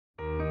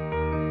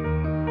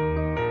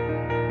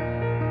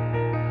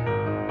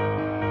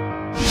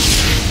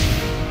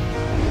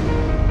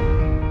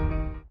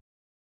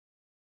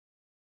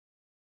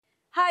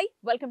Hi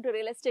welcome to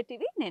real estate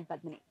TV. నేను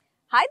Padmini.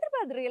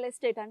 Hyderabad real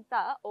estate అంతా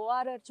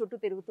ORR చుట్టూ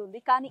తిరుగుతుంది,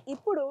 కానీ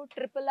ఇప్పుడు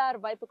RRR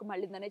వైపుకు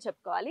మళ్ళిందనే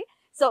చెప్పుకోవాలి.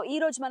 సో ఈ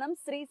రోజు మనం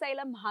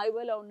శ్రీశైలం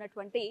హైవేలో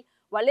ఉన్నటువంటి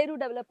వల్లేరు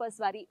డెవలపర్స్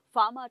వారి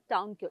ఫార్మా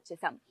టౌన్ కి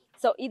వచ్చేసాం.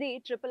 సో ఇది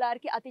RRR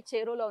కి అతి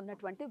చేరువలో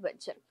ఉన్నటువంటి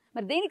వెంచర్.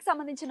 మరి దీనికి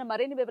సంబంధించిన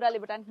మరిన్ని వివరాలు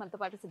ఇవ్వడానికి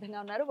మనతో పాటు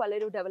సిద్ధంగా ఉన్నారు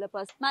Valleru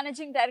developers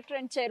managing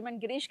director and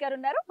chairman Girish గారు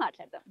ఉన్నారు.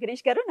 మాట్లాడదాం.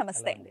 గిరీష్ గారు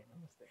నమస్తే అండి.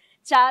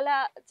 చాలా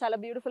చాలా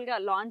బ్యూటిఫుల్ గా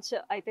లాంచ్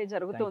అయితే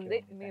జరుగుతుంది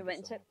మీ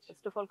venture.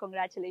 First of all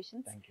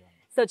congratulations.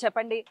 So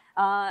చెప్పండి,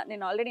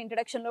 నేను ఆల్రెడీ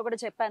ఇంట్రడక్షన్ లో కూడా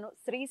చెప్పాను,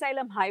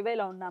 శ్రీశైలం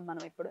హైవేలో ఉన్నాం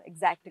మనం ఇప్పుడు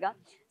ఎగ్జాక్ట్ గా.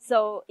 సో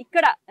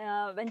ఇక్కడ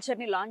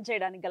వెంచర్ ని లాంచ్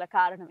చేయడానికి గల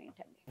కారణం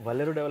ఏంటండి?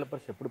 వల్లేరు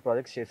డెవలపర్స్ ఎప్పుడు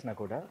ప్రాజెక్ట్స్ చేసినా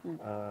కూడా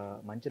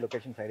మంచి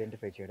లొకేషన్స్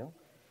ఐడెంటిఫై చేయడం,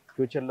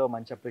 ఫ్యూచర్లో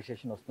మంచి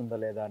అప్రిషియేషన్ వస్తుందా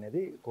లేదా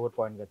అనేది కోర్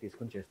పాయింట్గా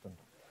తీసుకుని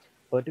చేస్తుంటాం.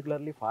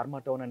 పర్టికులర్లీ ఫార్మా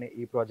టౌన్ అనే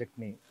ఈ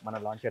ప్రాజెక్ట్ని మనం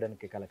లాంచ్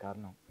చేయడానికి గల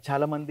కారణం,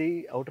 చాలామంది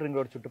అవుటర్ రింగ్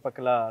రోడ్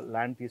చుట్టుపక్కల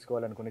ల్యాండ్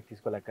తీసుకోవాలనుకుని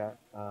తీసుకోలేక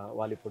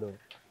వాళ్ళు ఇప్పుడు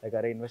లైక్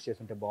అరే ఇన్వెస్ట్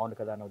చేస్తుంటే బాగుండు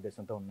కదా అనే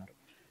ఉద్దేశంతో ఉన్నారు.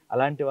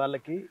 అలాంటి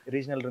వాళ్ళకి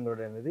రీజనల్ రింగ్ రోడ్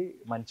అనేది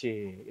మంచి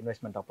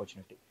investment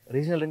opportunity.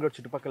 Regional ring road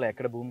చుట్టుపక్కల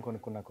ఎక్కడ భూమి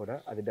కొనుక్కున్నా కూడా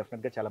అది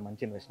డెఫినెట్గా చాలా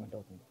మంచి ఇన్వెస్ట్మెంట్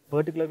అవుతుంది.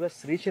 పర్టికులర్గా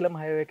శ్రీశైలం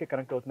హైవేకి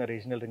కనెక్ట్ అవుతున్న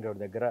రీజనల్ రింగ్ రోడ్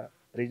దగ్గర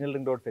రీజనల్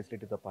రింగ్ రోడ్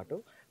ఫెసిలిటీతో పాటు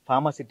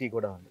ఫార్మా సిటీ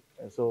కూడా ఉంది.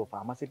 సో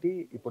ఫార్మా సిటీ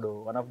ఇప్పుడు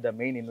one of the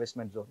main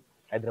investment zone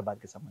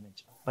హైదరాబాద్కి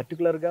సంబంధించి.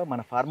 పర్టికులర్గా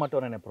మన ఫార్మా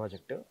టౌన్ అనే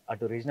ప్రాజెక్ట్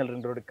అటు రీజనల్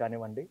రింగ్ రోడ్కి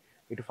కానివ్వండి,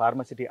 ఇటు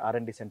ఫార్మా సిటీ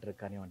R&D సెంటర్కి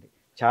కానివ్వండి,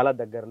 చాలా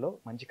దగ్గరలో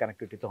మంచి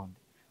కనెక్టివిటీతో ఉంది.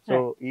 సో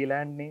ఈ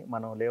ల్యాండ్ ని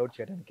మనం లేఅవుట్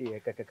చేయడానికి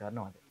ఏకైక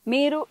కారణం అది.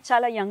 మీరు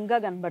చాలా యంగ్ గా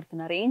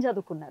కనబడుతున్నారు. ఏం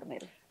చదువుకున్నారు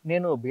మీరు?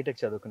 నేను బీటెక్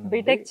చదువుకున్నాను.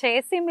 బీటెక్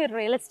చేసి మీరు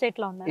రియల్ ఎస్టేట్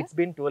లో ఉన్నారు. It's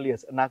been 12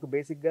 years. నాకు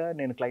బేసిక్ గా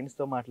నేను క్లయింట్స్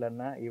తో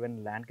మాట్లాడినా, ఈవెన్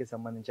ల్యాండ్ కి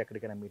సంబంధించి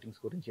ఎక్కడికైనా మీటింగ్స్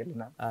గురించి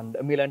వెళ్ళినా అండ్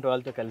మీలాంటి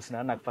వాళ్ళతో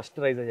కలిసినా నాకు ఫస్ట్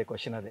రైజ్ అయ్యే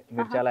క్వశ్చన్ అదే,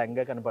 మీరు చాలా యంగ్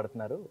గా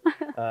కనపడుతున్నారు,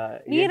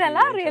 మీరు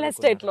ఎలా రియల్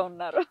ఎస్టేట్ లో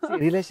ఉన్నారు?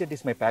 Real estate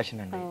is my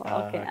passion అండి.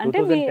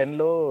 2010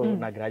 లో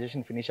నా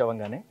గ్రాడ్యుయేషన్ ఫినిష్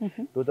అవ్వగానే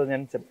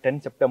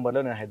 2010 సెప్టెంబర్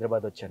లో నేను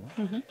హైదరాబాద్ వచ్చాను.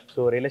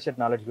 సో రియల్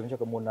ఎస్టేట్ నాలెడ్జ్ గురించి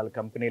ఒక 3-4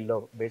 కంపెనీల్లో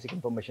బేసిక్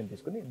ఇన్ఫర్మేషన్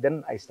తీసుకుని then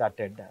I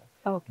started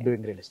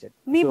doing real estate.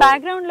 Me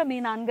background లో మీ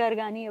నాన్నగారు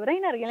గానీ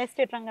ఎవరైనా రియల్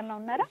ఎస్టేట్ రంగంలో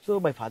ఉన్నారా? So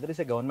my father is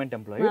a government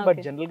employee, but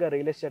general గా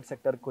రియల్ ఎస్టేట్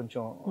సెక్టర్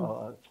కొంచెం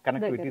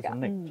కనెక్టివిటీస్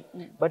ఉన్నాయి.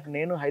 బట్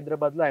నేను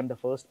హైదరాబాద్ లో I'm the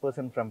first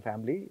person from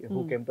family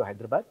who came to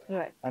Hyderabad.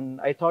 And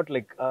I thought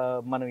like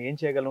మనం ఏం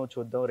చేయగలం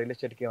చూద్దాం, రియల్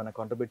ఎస్టేట్ కి ఏమైనా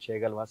కాంట్రిబ్యూట్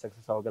చేయగలవా,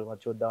 సక్సెస్ అవ్వగలవా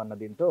చూద్దాం అన్న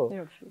దీంతో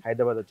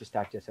హైదరాబాద్ వచ్చి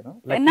స్టార్ట్ చేశాను.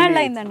 ఎన్నాళ్ళు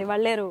అయిందండి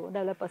Valleru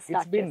developers?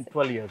 It's been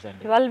 12 years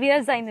అండి. 12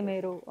 years అయింది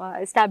మీరు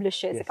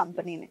ఎస్టాబ్లిష్ చేసే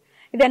కంపెనీని.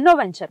 ఇది ఎన్నో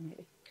వెంచర్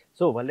మీది?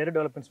 సో వల్లేరు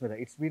డెవలపర్స్ మీద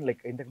ఇట్స్ బీన్ లైక్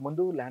ఇంతకు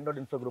ముందు ల్యాండ్ లార్డ్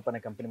ఇన్ఫ్రా గ్రూప్ అనే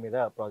కంపెనీ మీద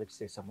ప్రాజెక్ట్స్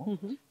చేసాము.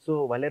 సో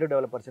వల్లేరు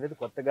డెవలపర్స్ అనేది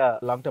కొత్తగా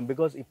లాంగ్ టర్మ్,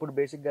 బికాస్ ఇప్పుడు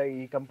బేసిక్ గా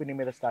ఈ కంపెనీ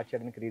మీద స్టార్ట్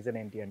చేయడానికి రీజన్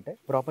ఏంటి అంటే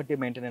ప్రాపర్టీ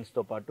మెయింటెనెన్స్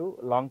తో పాటు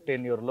లాంగ్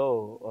టెన్యూర్ లో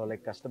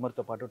లైక్ కస్టమర్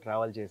తో పాటు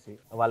ట్రావెల్ చేసి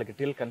వాళ్ళకి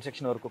టిల్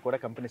కన్స్ట్రక్షన్ వరకు కూడా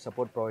కంపెనీ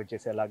సపోర్ట్ ప్రొవైడ్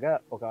చేసేలాగా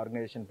ఒక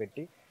ఆర్గనైజేషన్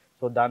పెట్టి,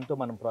 సో దాంతో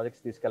మనం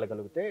ప్రాజెక్ట్స్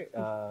తీసుకెళ్ళగలిగితే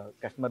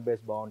కస్టమర్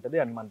బేస్ బాగుంటుంది.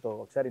 అండ్ మనతో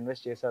ఒకసారి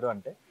ఇన్వెస్ట్ చేశారు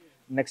అంటే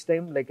నెక్స్ట్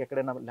టైం లైక్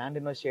ఎక్కడైనా ల్యాండ్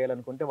ఇన్వెస్ట్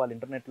చేయాలనుకుంటే వాళ్ళు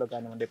ఇంటర్నెట్ లో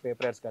కానివ్వండి,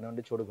 పేపర్స్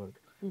కానివ్వండి చూడకూడదు,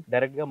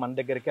 డైరెక్ట్ గా మన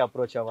దగ్గరికి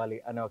అప్రోచ్ అవ్వాలి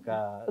అనే ఒక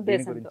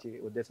దీని గురించి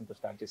ఉద్దేశంతో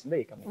స్టార్ట్ చేసింది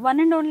ఈ కంపెనీ. వన్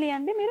అండ్ ఓన్లీ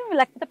అండి మీరు,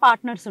 లేకపోతే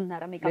పార్ట్నర్స్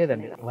ఉన్నారా మీకు?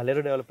 లేదండి,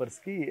 వల్లేరు డెవలపర్స్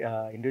కి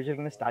ఇండివిజువల్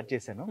గానే స్టార్ట్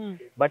చేశాను.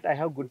 But I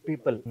have good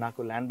people,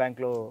 నాకు ల్యాండ్ బ్యాంక్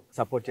లో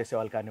సపోర్ట్ చేసే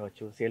వాళ్ళు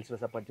కానివచ్చు, సేల్స్ లో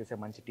సపోర్ట్ చేసే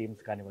మంచి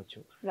టీమ్స్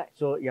కానివచ్చు.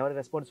 సో ఎవరి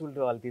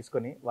రెస్పాన్సిబిలిటీ వాళ్ళు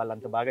తీసుకొని వాళ్ళు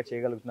అంత బాగా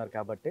చేయగలుగుతున్నారు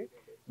కాబట్టి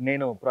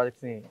నేను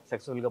ప్రాజెక్ట్స్ ని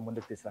సక్సెస్ఫుల్ గా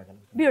ముందుకు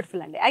తీసుకురాగలను.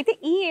 బ్యూటిఫుల్ అండి. అయితే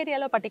ఈ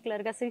ఏరియాలో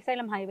పర్టికులర్ గా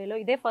శ్రీశైలం హైవేలో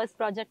ఇదే ఫస్ట్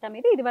ప్రాజెక్ట్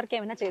అనేది, ఇది వరకు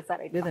ఏమైనా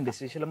చేశారా? లేదండి,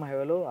 శ్రీశైలం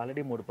హైవేలో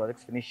ఆల్రెడీ 3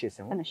 ప్రాజెక్ట్స్ ఫినిష్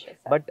చేసాము.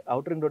 బట్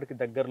అవుటర్ రింగ్ రోడ్ కి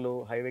దగ్గరలో,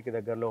 హైవేకి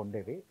దగ్గరలో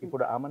ఉండేవి.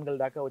 ఇప్పుడు ఆమన్గల్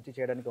దాకా వచ్చి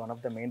చేయడానికి one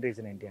of the main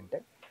reason ఏంటి అంటే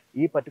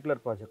ఈ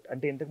పర్టికులర్ ప్రాజెక్ట్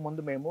అంటే ఇంతకు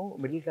ముందు మేము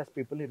మిడిల్ క్లాస్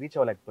పీపుల్ ని రీచ్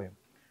అవ్వలేకపోయాం.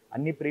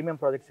 అన్ని ప్రీమియం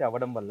ప్రాజెక్ట్స్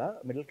అవ్వడం వల్ల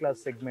మిడిల్ క్లాస్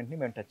సెగ్మెంట్ ని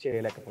మేము టచ్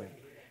చేయలేకపోయాం.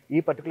 ఈ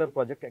పర్టికులర్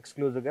ప్రాజెక్ట్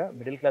ఎక్స్క్లూజివ్గా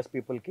మిడిల్ క్లాస్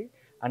పీపుల్కి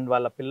అండ్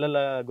వాళ్ళ పిల్లల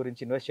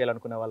గురించి ఇన్వెస్ట్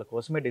చేయాలనుకునే వాళ్ళ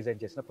కోసమే డిజైన్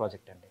చేసిన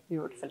ప్రాజెక్ట్ అండి.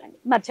 బ్యూటిఫుల్ అండి.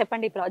 మరి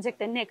చెప్పండి, ఈ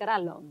ప్రాజెక్ట్ ఎన్ని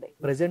ఎకరాల్లో ఉంది?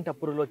 ప్రెసెంట్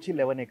అప్రూవల్ వచ్చి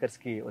 11 acres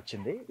కి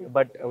వచ్చింది,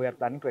 but we are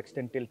planning to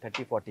extend till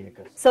 30-40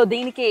 acres. So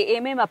దీనికి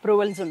ఏమేమి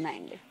అప్రూవల్స్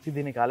ఉన్నాయండి?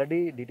 దీనికి already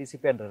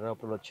DTCP and RRR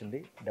approval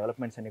వచ్చింది.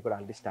 డెవలప్మెంట్స్ అన్ని కూడా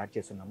ఆల్రెడీ స్టార్ట్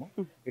చేస్తున్నాము.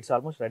 It's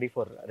almost ready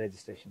for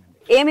registration అండి.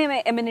 ఏమేమి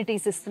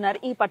ఎమ్యూనిటీస్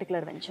ఇస్తున్నారు ఈ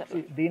పర్టికులర్ వెంచర్?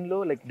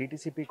 దీనిలో లైక్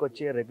DTCPకి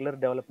వచ్చే రెగ్యులర్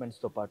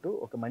డెవలప్మెంట్స్ తో పాటు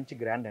ఒక మంచి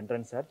grand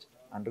entrance arch,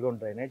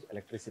 underground drainage,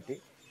 electricity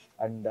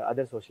and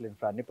other social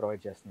infra అన్ని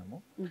ప్రొవైడ్ చేస్తున్నాము.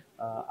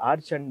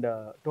 Arch and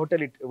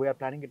total we are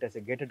planning it as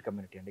a gated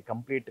community అండి.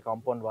 Complete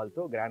compound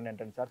వాల్తో grand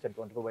entrance arch and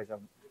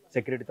 24/7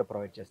 సెక్యూరిటీతో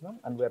provide చేస్తున్నాం.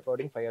 And we are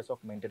providing 5 years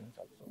of maintenance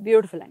also.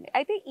 Beautiful అండి.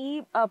 అయితే ఈ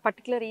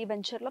particular ఈ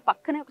venture లో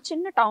పక్కనే ఒక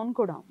చిన్న టౌన్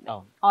కూడా ఉంది,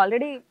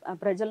 ఆల్రెడీ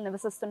ప్రజలు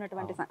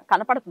నివసిస్తున్నటువంటి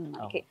కనపడుతుంది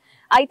మనకి.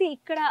 అయితే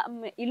ఇక్కడ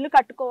ఇల్లు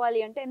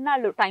కట్టుకోవాలి అంటే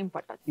ఎన్నాళ్ళు టైం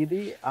పట్టదు?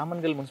 ఇది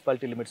ఆమన్గల్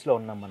మున్సిపాలిటీ లిమిట్స్ లో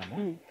ఉన్నాం మనము.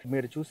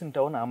 మీరు చూసిన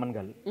town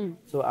Amangal.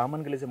 So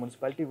Amangal is a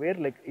municipality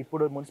wear like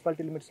ఇప్పుడు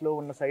మున్సిపాలిటీ లిమిట్స్ లో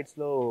ఉన్న సైట్స్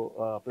లో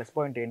ప్లస్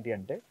పాయింట్ ఏంటి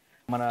అంటే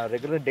మన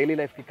రెగ్యులర్ డైలీ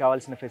లైఫ్ కి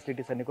కావాల్సిన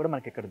ఫెసిలిటీస్ అన్ని కూడా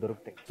మనకి ఇక్కడ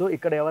దొరుకుతాయి. సో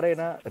ఇక్కడ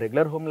ఎవరైనా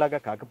రెగ్యులర్ హోమ్ లాగా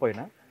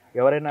కాకపోయినా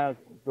ఎవరైనా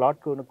ప్లాట్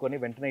కొనుక్కొని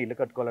వెంటనే ఇల్లు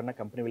కట్టుకోవాలన్న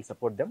company will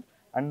support them.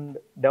 And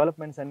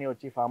developments అన్ని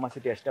వచ్చి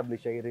ఫార్మాసిటీ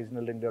ఎస్టాబ్లిష్ అయ్యి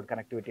రీజనల్ రింగ్ రోడ్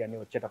కనెక్టివిటీ అన్ని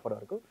వచ్చేటప్పటి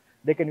వరకు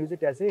they can use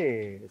it as a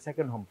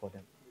second home for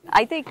them.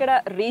 అయితే ఇక్కడ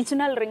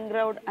రీజనల్ రింగ్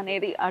రోడ్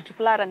అనేది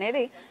RRR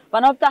అనేది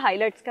వన్ ఆఫ్ ద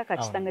హైలైట్స్ గా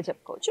ఖచ్చితంగా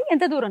చెప్పుకోవచ్చు.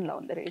 ఎంత దూరంలో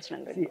ఉంది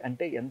రీజనల్ రింగ్?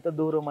 అంటే ఎంత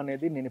దూరం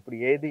అనేది నేను ఇప్పుడు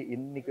ఏది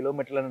ఇన్ని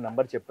కిలోమీటర్ల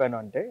నెంబర్ చెప్పాను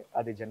అంటే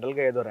అది జనరల్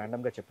గా ఏదో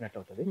ర్యాండమ్ గా చెప్పినట్టు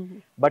అవుతుంది.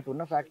 బట్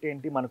ఉన్న ఫ్యాక్ట్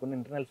ఏంటి, మనకున్న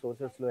ఇంటర్నల్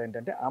సోర్సెస్ లో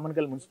ఏంటంటే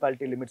ఆమన్గల్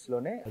మున్సిపాలిటీ లిమిట్స్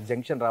లోనే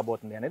జంక్షన్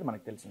రాబోతుంది అనేది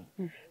మనకు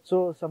తెలిసింది. So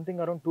something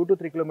around 2 to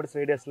 3 kilometres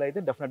radius లో అయితే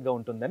డెఫినెట్ గా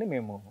ఉంటుందని మేము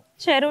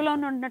చెరువులో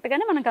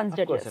ఉన్నట్టుగానే మనం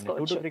కన్సిడర్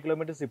చేసుకోవచ్చు. 2 to 3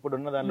 కిలోమీటర్స్ ఇప్పుడు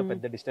ఉన్న దానిలో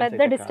పెద్ద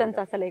డిస్టెన్స్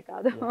అసలే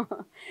కాదు.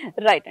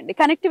 రైట్ అండి.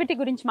 కనెక్టివిటీ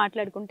గురించి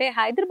మాట్లాడుకుంటే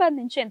హైదరాబాద్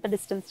నుంచి ఎంత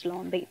డిస్టెన్స్ లో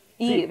ఉంది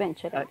ఈ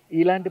వెంచర్?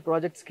 ఇలాంటి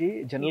ప్రాజెక్ట్స్ కి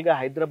జనరల్ గా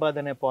హైదరాబాద్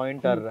అనే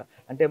పాయింట్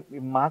అంటే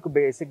మాకు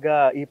బేసిక్ గా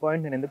ఈ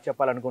పాయింట్ నేను ఎందుకు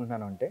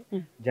చెప్పాలనుకుంటున్నాను అంటే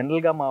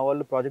జనరల్ గా మా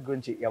వాళ్ళు ప్రాజెక్ట్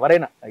గురించి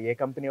ఎవరైనా ఏ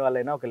కంపెనీ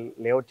వాళ్ళైనా ఒక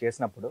లేఅవుట్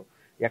చేసినప్పుడు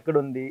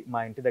ఎక్కడుంది మా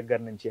ఇంటి దగ్గర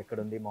నుంచి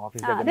ఎక్కడుంది మా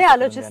ఆఫీస్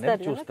దగ్గర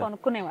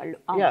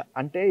చూస్తారు.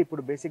 అంటే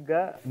ఇప్పుడు బేసిక్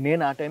గా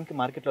నేను ఆ టైంకి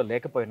మార్కెట్ లో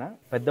లేకపోయినా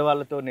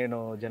పెద్దవాళ్ళతో నేను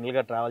జనరల్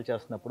గా ట్రావెల్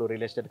చేస్తున్నప్పుడు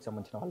రియల్ ఎస్టేట్ కి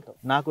సంబంధించిన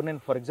వాళ్ళతో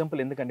నేను ఫర్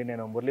ఎగ్జాంపుల్ ఎందుకంటే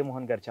నేను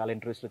మురళీమోహన్ గారు చాలా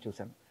ఇంటర్వ్యూస్ లో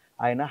చూశాను.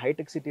 ఆయన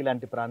హైటెక్ సిటీ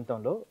లాంటి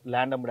ప్రాంతంలో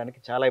ల్యాండ్ అమ్మడానికి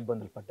చాలా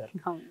ఇబ్బందులు పడ్డారు,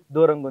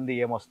 దూరంగా ఉంది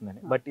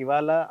ఏమొస్తుందని. బట్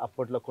ఇవాళ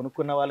అప్పట్లో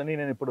కొనుక్కున్న వాళ్ళని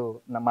నేను ఇప్పుడు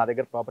మా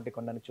దగ్గర ప్రాపర్టీ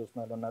కొనడానికి చూసిన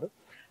వాళ్ళు ఉన్నారు,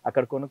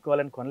 అక్కడ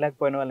కొనుక్కోవాలని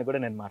కొనలేకపోయిన వాళ్ళని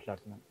కూడా నేను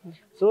మాట్లాడుతున్నాను.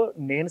 సో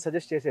నేను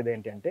సజెస్ట్ చేసేది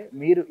ఏంటి అంటే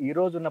మీరు ఈ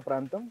రోజు ఉన్న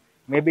ప్రాంతం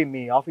మేబీ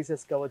మీ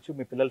ఆఫీసెస్ కావచ్చు,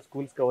 మీ పిల్లల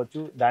స్కూల్స్ కావచ్చు,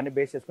 దాన్ని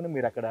బేస్ చేసుకుని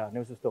మీరు అక్కడ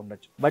నివసిస్తూ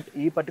ఉండొచ్చు. బట్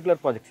ఈ పర్టికులర్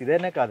ప్రాజెక్ట్స్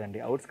ఇదేనే కాదండి,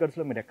 అవుట్స్కట్స్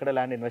లో మీరు ఎక్కడ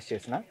ల్యాండ్ ఇన్వెస్ట్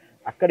చేసినా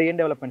అక్కడ ఏం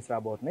డెవలప్మెంట్స్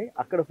రాబోతున్నాయి,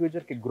 అక్కడ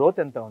ఫ్యూచర్ కి గ్రోత్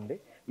ఎంత ఉంది,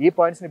 ఈ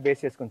పాయింట్స్ ని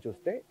బేస్ చేసుకుని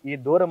చూస్తే ఈ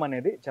దూరం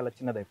అనేది చాలా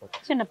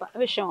చిన్నదైపోతుంది, చిన్న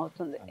విషయం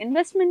అవుతుంది.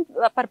 ఇన్వెస్ట్మెంట్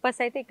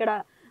పర్పస్ అయితే ఇక్కడ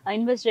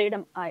ఇన్వెస్ట్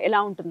చేయడం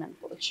ఎలా ఉంటుంది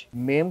అనుకోవచ్చు.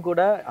 మేము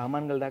కూడా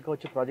ఆమన్గల్ దాకా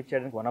వచ్చి ప్రాజెక్ట్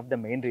చేయడానికి one of the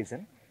main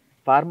reason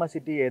pharma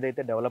city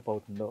ఏదైతే డెవలప్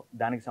అవుతుందో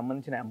దానికి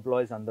సంబంధించిన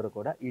ఎంప్లాయీస్ అందరూ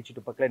కూడా ఈ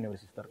చుట్టుపక్కల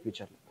నివసిస్తారు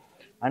ఫ్యూచర్లో.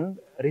 And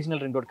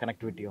regional ring road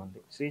connectivity ఉంది,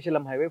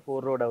 శ్రీశైలం హైవే 4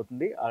 రోడ్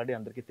అవుతుంది, ఆల్రెడీ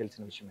అందరికీ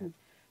తెలిసిన విషయమే.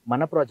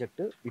 మన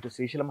ప్రాజెక్టు ఇటు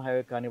శ్రీశైలం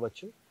హైవే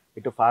కానివచ్చు,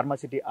 ఇటు ఫార్మా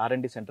సిటీ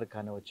R&D సెంటర్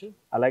కానివచ్చు,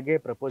 అలాగే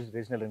propose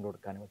regional ring road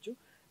కానివచ్చు,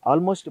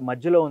 almost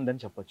మధ్యలో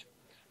ఉందని చెప్పొచ్చు.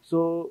 సో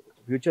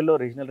ఫ్యూచర్లో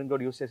రీజనల్ రింగ్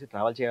రోడ్ యూస్ చేసి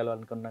ట్రావెల్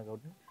చేయాలనుకున్నా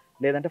కాబట్టి,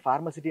 లేదంటే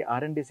ఫార్మసిటీ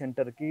R&D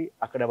సెంటర్కి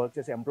అక్కడ వర్క్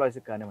చేసే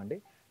ఎంప్లాయీస్కి కానివ్వండి,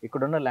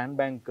 ఇక్కడున్న ల్యాండ్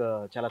బ్యాంక్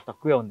చాలా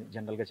తక్కువే ఉంది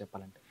జనరల్గా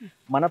చెప్పాలంటే.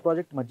 మన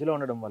ప్రాజెక్ట్ మధ్యలో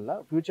ఉండడం వల్ల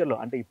ఫ్యూచర్లో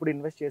అంటే ఇప్పుడు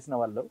ఇన్వెస్ట్ చేసిన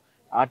వాళ్ళు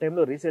ఆ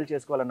టైంలో రీసేల్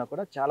చేసుకోవాలన్నా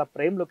కూడా చాలా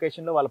ప్రైమ్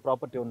లొకేషన్లో వాళ్ళ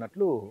ప్రాపర్టీ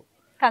ఉన్నట్లు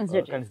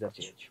కన్సిడర్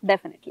చేయొచ్చు.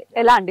 డెఫినెట్లీ.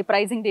 ఎలా అండి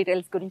ప్రైసింగ్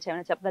డీటెయిల్స్ గురించి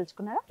ఏమైనా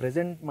చెప్పదలుచుకున్నారా?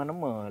 ప్రెసెంట్ మనం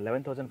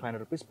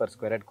 11,500 rupees per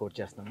square yard coat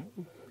చేస్తున్నాము.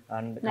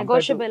 అండ్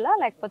నెగోషియబుల్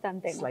లేకపోతే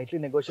అంతే? Slightly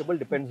negotiable,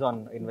 depends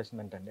on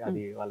investment అండి.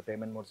 అది వాళ్ళ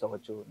పేమెంట్ మోడ్స్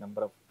అవ్వచ్చు,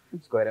 నెంబర్ ఆఫ్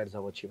స్క్వేర్ యార్డ్స్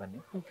అవ్వచ్చు,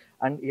 ఇవన్నీ.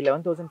 అండ్ ఈ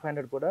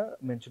 11,500 కూడా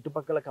మేము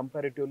చుట్టుపక్కల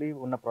కంపారిటివ్లీ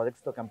ఉన్న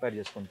ప్రాజెక్ట్స్ తో కంపేర్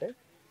చేసుకుంటే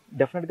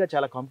డెఫినెట్ గా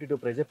చాలా కాంపిటేటివ్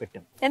ప్రైజే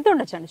పెట్టాం. ఎంత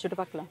ఉండొచ్చు అండి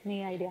చుట్టుపక్కల మీ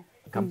idea?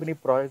 Company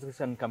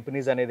projects and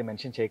companies అనేది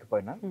మెన్షన్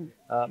చేయకపోయినా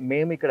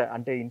మేము ఇక్కడ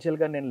అంటే ఇనిషియల్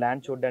గా నేను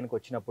ల్యాండ్ చూడడానికి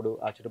వచ్చినప్పుడు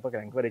ఆ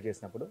చుట్టుపక్కల ఎంక్వైరీ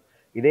చేసినప్పుడు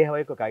ఇదే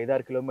హైవేకి ఒక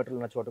 5-6 కిలోమీటర్లు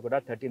ఉన్న చోట కూడా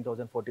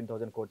 13,000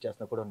 14,000 కోట్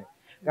చేసిన కూడా ఉన్నాయి.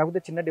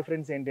 కాకపోతే చిన్న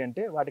డిఫరెన్స్ ఏంటి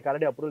అంటే వాటికి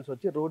ఆల్రెడీ అప్రూవల్స్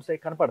వచ్చి రోడ్స్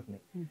అయి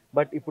కనపడుతున్నాయి.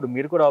 బట్ ఇప్పుడు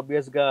మీరు కూడా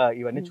ఆబ్వియస్ గా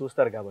ఇవన్నీ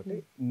చూస్తారు కాబట్టి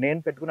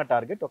నేను పెట్టుకున్న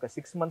టార్గెట్ ఒక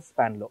 6 months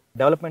స్పాన్ లో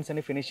డెవలప్మెంట్స్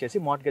అన్ని ఫినిష్ చేసి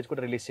మార్ట్గేజ్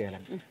కూడా రిలీజ్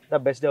చేయాలని,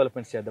 ద బెస్ట్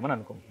డెవలప్మెంట్స్ చేద్దామని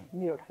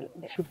అనుకుంటున్నాను.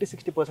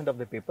 50-60%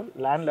 of the people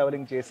land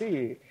levelling చేసి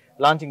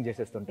launching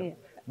చేసేస్తుంటారు.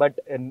 But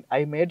I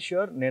made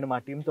sure నేను మా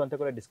టీమ్ తో అంతా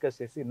కూడా డిస్కస్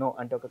చేసి నో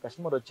అంటే ఒక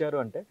కస్టమర్ వచ్చారు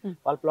అంటే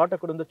వాళ్ళ ప్లాట్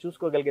అక్కడ ఉందో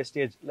చూసుకోగలిగే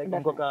స్టేజ్ లైక్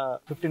ఇంకొక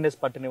 15 days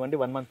పట్టనివ్వండి,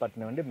 1 month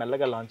పట్టనివ్వండి,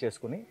 మెల్లగా లాంచ్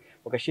చేసుకుని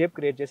ఒక షేప్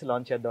క్రియేట్ చేసి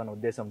లాంచ్ చేద్దాం అనే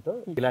ఉద్దేశంతో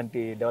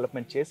ఇలాంటి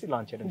డెవలప్మెంట్ చేసి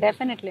లాంచ్ చేయడం.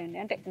 డెఫినెట్లీ అండి.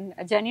 అంటే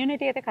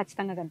జెన్యూనిటీ అయితే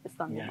ఖచ్చితంగా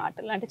కనిపిస్తుంది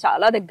మాటలు. అంటే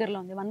చాలా దగ్గరలో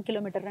ఉంది, 1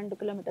 kilometer 2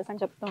 kilometers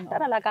అని చెప్తూ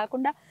ఉంటారు. అలా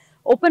కాకుండా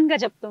ఓపెన్ గా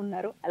చెప్తూ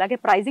ఉన్నారు. అలాగే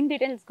ప్రైజింగ్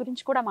డీటెయిల్స్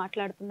గురించి కూడా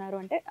మాట్లాడుతున్నారు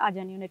అంటే ఆ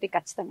జెన్యూనిటీ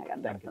ఖచ్చితంగా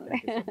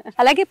కనిపిస్తుంది.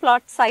 అలాగే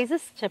ప్లాట్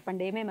సైజెస్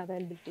చెప్పండి, ఏమేమి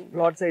availability?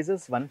 Plot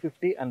sizes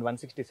 150 and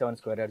 167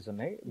 square yards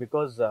ఉన్నాయి.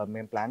 బికాజ్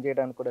మేము ప్లాన్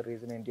చేయడానికి కూడా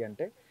రీజన్ ఏంటి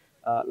అంటే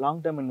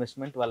లాంగ్ టర్మ్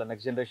ఇన్వెస్ట్మెంట్ వాళ్ళ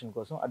నెక్స్ట్ జనరేషన్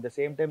కోసం. అట్ ద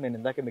సేమ్ టైం నేను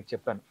ఇందాకే మీకు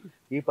చెప్పాను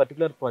ఈ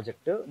పర్టికులర్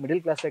ప్రాజెక్ట్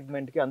మిడిల్ క్లాస్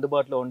సెగ్మెంట్కి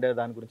అందుబాటులో ఉండే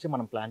దాని గురించి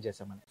మనం ప్లాన్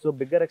చేసామని. సో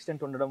బిగ్గర్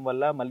ఎక్స్టెంట్ ఉండడం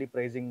వల్ల మళ్ళీ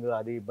ప్రైజింగ్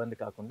అది ఇబ్బంది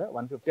కాకుండా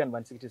 150 and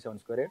 167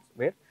 square yards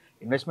wear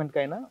investment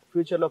కైనా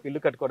ఫ్యూచర్ లో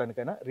ఇల్లు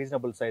కట్టుకోవడానికైనా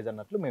రీజనబుల్ సైజ్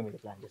అన్నట్లు మేము ఇది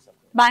ప్లాన్ చేసాం.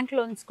 బ్యాంక్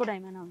లోన్స్ కూడా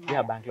ఏమైనా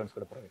ఉన్నాయా? బ్యాంక్ లోన్స్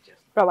కూడా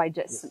ప్రొవైడ్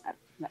చేస్తున్నారు.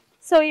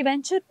 సో ఈ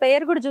వెంచర్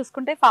పేరు కూడా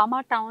చూసుకుంటే ఫార్మా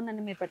టౌన్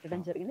అని మీరు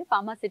పెట్టడం జరిగింది.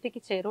 ఫార్మా సిటీకి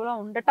చేరువలో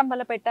ఉండటం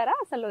వల్ల పెట్టారా?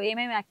 అసలు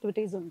ఏమేమి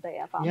యాక్టివిటీస్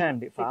ఉంటాయా?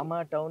 అండి pharma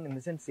town in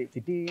the sense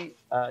city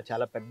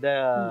చాలా పెద్ద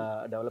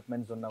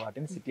డెవలప్మెంట్స్ ఉన్న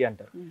వాటిని సిటీ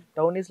అంటారు.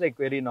 Town is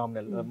like very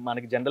nominal,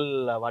 మనకి జనరల్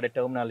వాడే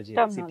terminology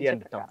city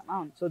and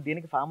town. So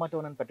దీనికి ఫార్మా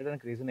టౌన్ అని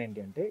పెట్టడానికి రీజన్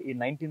ఏంటి అంటే ఈ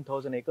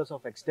 19,000 acres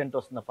ఆఫ్ ఎక్స్టెంట్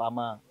వస్తున్న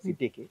ఫార్మా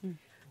సిటీకి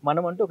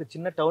మనం అంటూ ఒక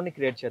చిన్న టౌన్ ని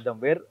క్రియేట్ చేద్దాం,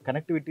 వేర్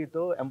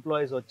కనెక్టివిటీతో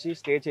ఎంప్లాయీస్ వచ్చి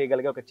స్టే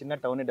చేయగలిగే ఒక చిన్న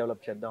టౌన్ ని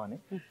డెవలప్ చేద్దాం అని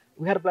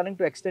we are planning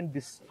to extend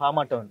this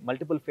pharma town.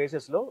 Multiple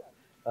faces లో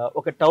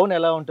ఒక టౌన్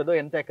ఎలా ఉంటుందో,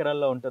 ఎంత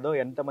ఎకరాల్లో ఉంటుందో,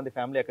 ఎంతమంది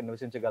ఫ్యామిలీ అక్కడ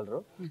నివసించగలరు,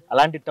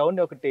 అలాంటి టౌన్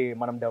ని ఒకటి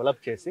మనం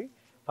డెవలప్ చేసి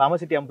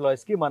ఫార్మసిటీ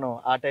ఎంప్లాయీస్ కి మనం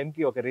ఆ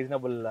టైంకి ఒక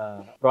రీజనబుల్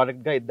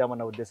ప్రోడక్ట్ గా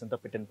ఇద్దామన్న ఉద్దేశంతో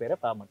పెట్టిన పేరే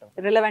ఫార్మా టౌన్.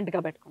 రిలవెంట్ గా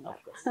పెట్టుకున్నాం.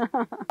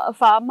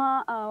 ఫార్మా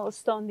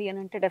వస్తోంది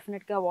అని అంటే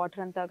డెఫినెట్ గా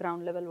వాటర్ అంతా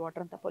గ్రౌండ్ లెవెల్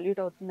వాటర్ అంతా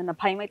పొల్యూట్ అవుతుందన్న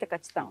భయం అయితే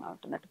ఖచ్చితంగా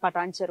ఉంటుంది. అటు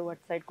పటాన్ చెరువు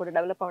అటు సైడ్ కూడా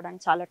డెవలప్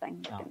అవడానికి చాలా టైం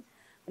పట్టింది.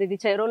 మరి ఇది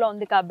చెరువులో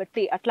ఉంది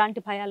కాబట్టి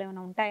అట్లాంటి భయాలు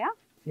ఏమైనా ఉంటాయా?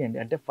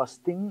 అంటే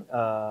ఫస్ట్ థింగ్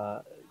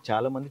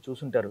చాలా మంది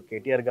చూసుంటారు,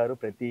 కేటీఆర్ గారు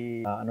ప్రతి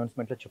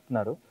అనౌన్స్మెంట్ లో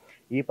చెప్తున్నారు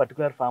ఈ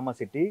పర్టికులర్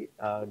ఫార్మాసిటీ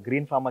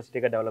గ్రీన్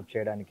ఫార్మాసిటీగా డెవలప్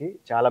చేయడానికి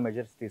చాలా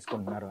మెజర్స్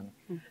తీసుకుంటున్నారు అని.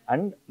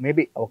 అండ్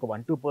మేబీ ఒక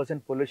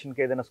 1-2%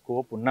 పొల్యూషన్కి ఏదైనా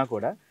స్కోప్ ఉన్నా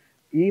కూడా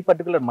ఈ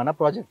పర్టికులర్ మన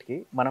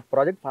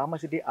ప్రాజెక్ట్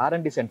ఫార్మాసిటీ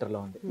R&D సెంటర్ లో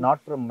ఉంది,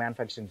 not from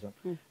manufacturing zone.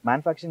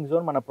 Manufacturing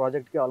zone మన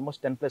ప్రాజెక్ట్ కి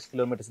ఆల్మోస్ట్ 10+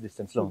 కిలోమీటర్స్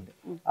డిస్టెన్స్ లో ఉంది.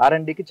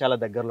 R&D కి చాలా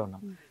దగ్గరలో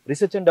ఉన్నాం.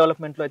 రీసెర్చ్ అండ్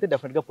డెవలప్మెంట్ లో అయితే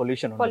డెఫినెట్ గా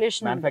పొల్యూషన్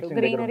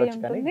మ్యానుఫ్యాక్చరింగ్ దగ్గర ఉండొచ్చు,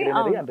 కానీ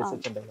greenery and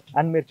research and development.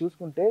 And మీరు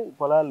చూసుకుంటే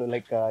పొలాలు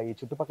లైక్ ఈ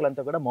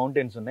చుట్టుపక్కలంతా కూడా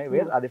మౌంటైన్స్ ఉన్నాయి,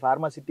 వేర్ అది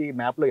ఫార్మాసిటీ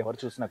మ్యాప్ లో ఎవరు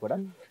చూసినా కూడా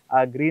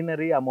ఆ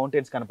గ్రీనరీ ఆ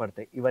మౌంటైన్స్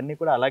కనపడతాయి. ఇవన్నీ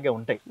కూడా అలాగే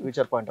ఉంటాయి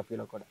ఫ్యూచర్ పాయింట్ ఆఫ్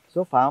వ్యూలో కూడా. సో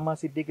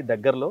ఫార్మాసిటీకి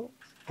దగ్గరలో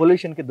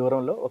పొల్యూషన్ కి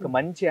దూరంలో ఒక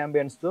మంచి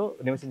అంబియన్స్ తో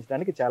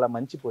నివసించడానికి చాలా మంచి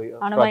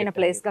అనువైన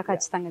ప్లేస్ గా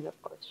ఖచ్చితంగా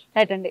చెప్పుకోవచ్చు.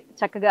 రైట్ అండి,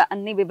 చక్కగా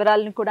అన్ని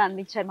వివరాలను కూడా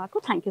అందించారు మాకు.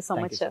 Thank you so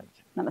much.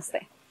 నమస్తే.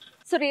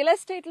 సో రియల్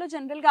ఎస్టేట్ లో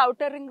జనరల్ గా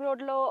అవుటర్ రింగ్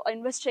రోడ్ లో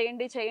ఇన్వెస్ట్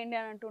చేయండి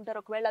అని అంటుంటారు.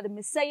 ఒకవేళ అది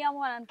మిస్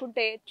అయ్యాము అని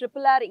అనుకుంటే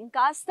RRR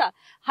ఇంకాస్త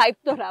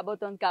హైప్ తో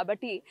రాబోతోంది.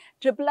 కాబట్టి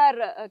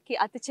RRR కి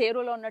అతి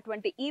చేరువలో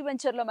ఉన్నటువంటి ఈ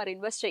వెంచర్ లో మరి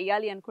ఇన్వెస్ట్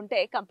చేయాలి అనుకుంటే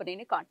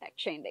కంపెనీని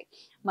కాంటాక్ట్ చేయండి.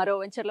 మరో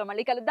వెంచర్ లో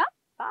మళ్ళీ కలుద్దాం.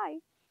 Bye.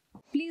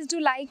 Please do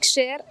like,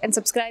 share and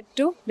subscribe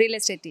to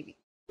Realestate TV.